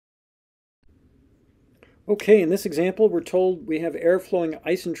Okay, in this example, we're told we have air flowing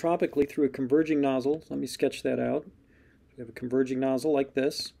isentropically through a converging nozzle. Let me sketch that out. We have a converging nozzle like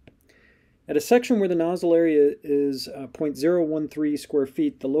this. At a section where the nozzle area is 0.013 square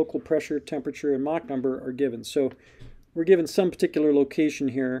feet, the local pressure, temperature, and Mach number are given. So we're given some particular location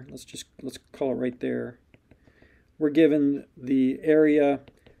here. Let's call it right there. We're given the area,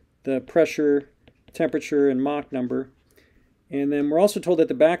 the pressure, temperature, and Mach number. And then we're also told that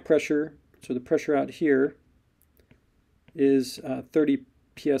the back pressure, so the pressure out here, is 30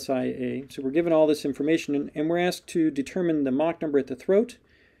 psia. So we're given all this information, and we're asked to determine the Mach number at the throat,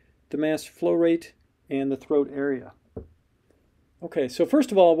 the mass flow rate, and the throat area. Okay, so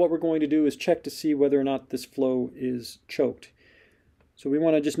first of all, what we're going to do is check to see whether or not this flow is choked. So we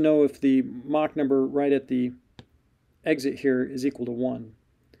want to just know if the Mach number right at the exit here is equal to 1.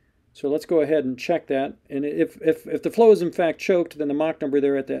 So let's go ahead and check that. And if the flow is in fact choked, then the Mach number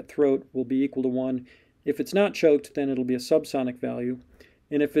there at that throat will be equal to 1. If it's not choked, then it'll be a subsonic value.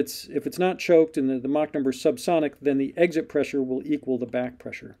 And if it's not choked and the Mach number is subsonic, then the exit pressure will equal the back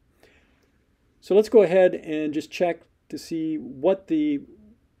pressure. So let's go ahead and just check to see what the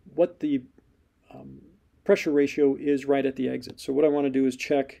pressure ratio is right at the exit. So what I want to do is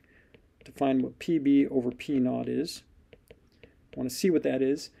check to find what PB over P naught is. I want to see what that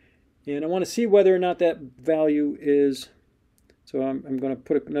is. And I want to see whether or not that value is, so I'm going to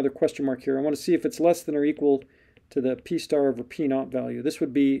put another question mark here. I want to see if it's less than or equal to the P star over P naught value. This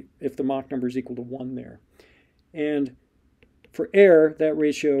would be if the Mach number is equal to 1 there. And for air, that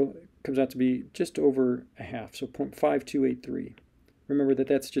ratio comes out to be just over a half, so 0.5283. Remember that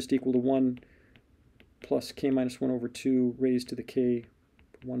that's just equal to 1 plus k minus 1 over 2 raised to the k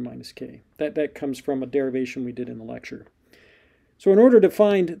 1 minus k. That comes from a derivation we did in the lecture. So in order to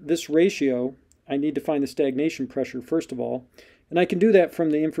find this ratio, I need to find the stagnation pressure first of all, and I can do that from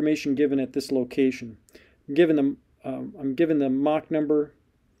the information given at this location. I'm given the Mach number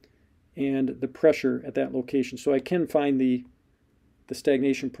and the pressure at that location, so I can find the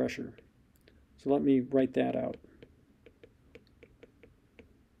stagnation pressure. So let me write that out.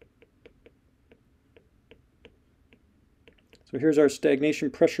 So here's our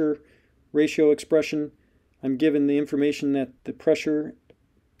stagnation pressure ratio expression. I'm given the information that the pressure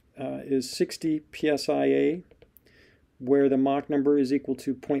is 60 psia, where the Mach number is equal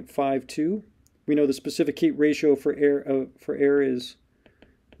to 0.52. We know the specific heat ratio for air is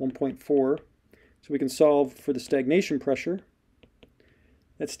 1.4. So we can solve for the stagnation pressure.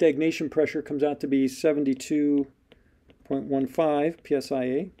 That stagnation pressure comes out to be 72.15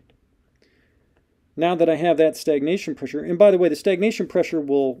 psia. Now that I have that stagnation pressure, and by the way, the stagnation pressure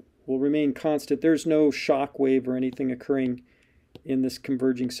will remain constant. There's no shock wave or anything occurring in this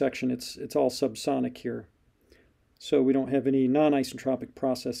converging section. It's all subsonic here. So we don't have any non-isentropic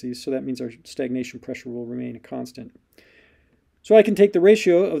processes, so that means our stagnation pressure will remain a constant. So I can take the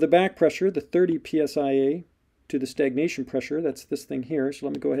ratio of the back pressure, the 30 psia, to the stagnation pressure. That's this thing here, so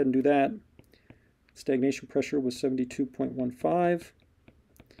let me go ahead and do that. Stagnation pressure was 72.15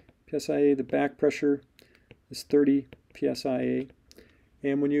 psia. The back pressure is 30 psia.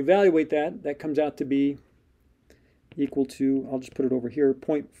 And when you evaluate that, that comes out to be equal to, I'll just put it over here,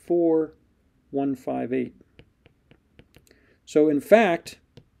 0.4158. So in fact,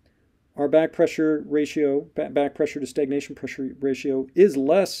 our back pressure ratio, back pressure to stagnation pressure ratio, is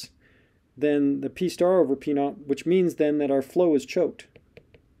less than the P star over P naught, which means then that our flow is choked.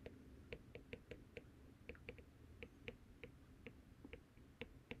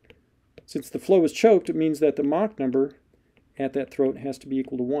 Since the flow is choked, it means that the Mach number at that throat has to be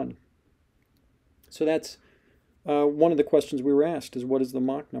equal to 1. So that's one of the questions we were asked, is what is the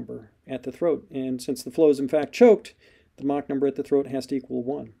Mach number at the throat? And since the flow is in fact choked, the Mach number at the throat has to equal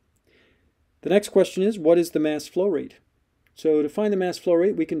 1. The next question is, what is the mass flow rate? So to find the mass flow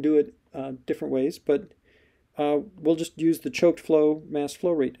rate, we can do it different ways, but we'll just use the choked flow mass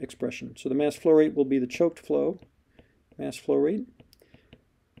flow rate expression. So the mass flow rate will be the choked flow mass flow rate.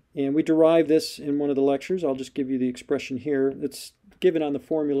 And we derive this in one of the lectures. I'll just give you the expression here. It's given on the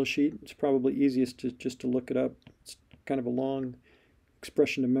formula sheet. It's probably easiest just to look it up. It's kind of a long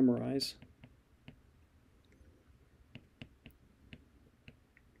expression to memorize.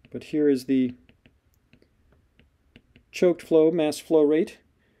 But here is the choked flow mass flow rate.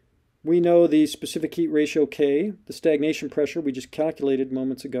 We know the specific heat ratio K, the stagnation pressure we just calculated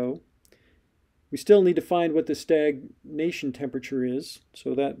moments ago. We still need to find what the stagnation temperature is,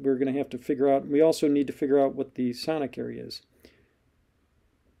 so that we're going to have to figure out. We also need to figure out what the sonic area is.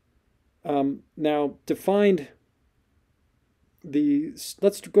 Now, to find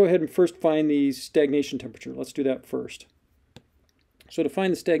let's go ahead and first find the stagnation temperature. Let's do that first. So to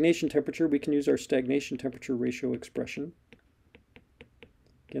find the stagnation temperature, we can use our stagnation temperature ratio expression.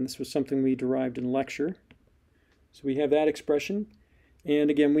 Again, this was something we derived in lecture. So we have that expression. And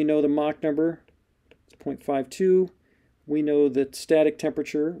again, we know the Mach number, it's 0.52. We know that static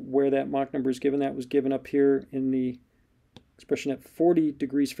temperature, where that Mach number is given, that was given up here in the expression at 40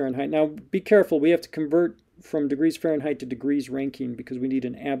 degrees Fahrenheit. Now, be careful. We have to convert from degrees Fahrenheit to degrees Rankine because we need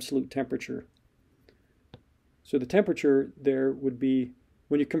an absolute temperature. So the temperature there would be,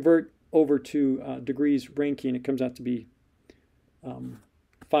 when you convert over to degrees Rankine, it comes out to be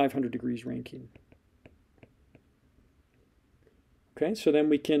 500 degrees Rankine. Okay, so then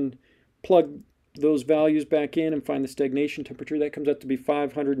we can plug those values back in and find the stagnation temperature. That comes out to be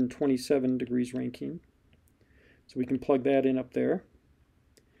 527 degrees Rankine. So we can plug that in up there.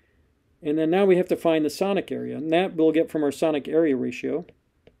 And then now we have to find the sonic area. And that we'll get from our sonic area ratio.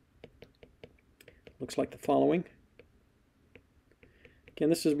 Looks like the following. Again,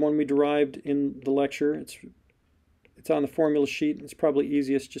 this is one we derived in the lecture. It's on the formula sheet. It's probably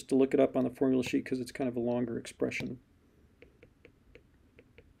easiest just to look it up on the formula sheet because it's kind of a longer expression.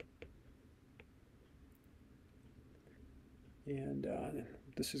 And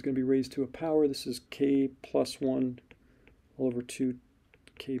this is going to be raised to a power. This is k plus 1 all over 2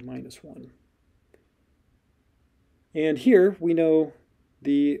 k minus 1. And here we know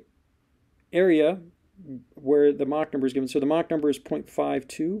the area where the Mach number is given. So the Mach number is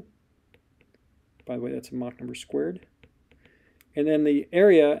 0.52. By the way, that's a Mach number squared. And then the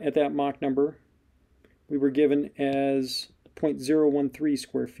area at that Mach number we were given as 0.013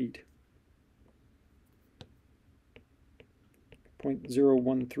 square feet.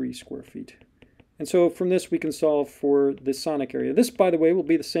 0.013 square feet. And so from this we can solve for the sonic area. This, by the way, will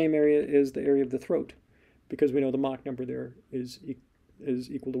be the same area as the area of the throat because we know the Mach number there is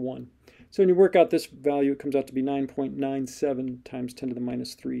equal to 1. So when you work out this value, it comes out to be 9.97 times 10 to the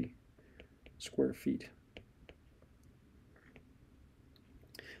minus 3 square feet.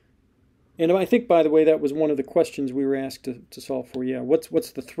 And I think, by the way, that was one of the questions we were asked to solve for. Yeah,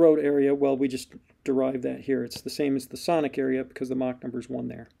 what's the throat area? Well, we just derived that here. It's the same as the sonic area because the Mach number is 1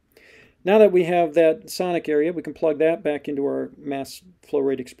 there. Now that we have that sonic area, we can plug that back into our mass flow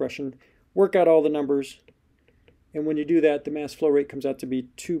rate expression, work out all the numbers, and when you do that, the mass flow rate comes out to be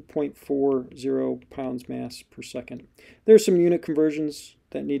 2.40 pounds mass per second. There's some unit conversions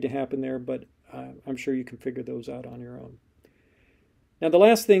that need to happen there, but I'm sure you can figure those out on your own. Now the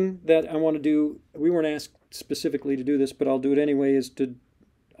last thing that I want to do, we weren't asked specifically to do this, but I'll do it anyway, is to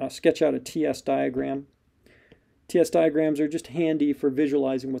sketch out a TS diagram. TS diagrams are just handy for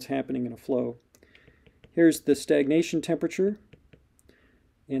visualizing what's happening in a flow. Here's the stagnation temperature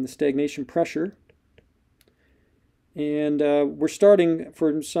and the stagnation pressure. And we're starting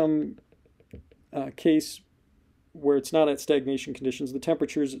from some case where it's not at stagnation conditions. The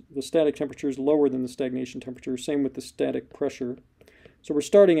static temperature is lower than the stagnation temperature, same with the static pressure. So we're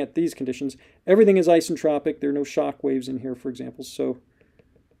starting at these conditions. Everything is isentropic. There are no shock waves in here, for example. So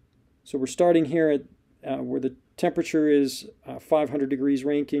we're starting here at where the temperature is 500 degrees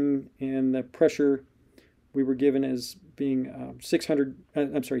Rankine, and the pressure we were given as being 60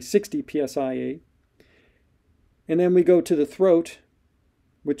 psi. And then we go to the throat,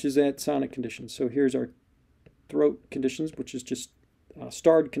 which is at sonic conditions. So here's our throat conditions, which is just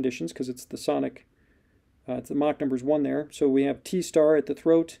starred conditions because it's the sonic. The Mach number is 1 there. So we have T star at the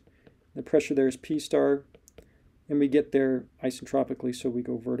throat. The pressure there is P star. And we get there isentropically, so we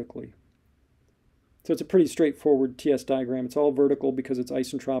go vertically. So it's a pretty straightforward TS diagram. It's all vertical because it's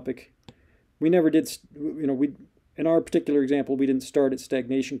isentropic. We never did, in our particular example, we didn't start at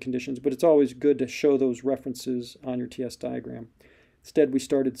stagnation conditions, but it's always good to show those references on your TS diagram. Instead, we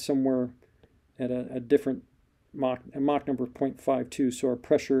started somewhere at a different Mach number of 0.52, so our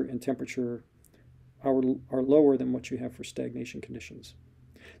pressure and temperature are lower than what you have for stagnation conditions.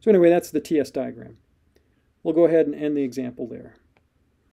 So anyway, that's the TS diagram. We'll go ahead and end the example there.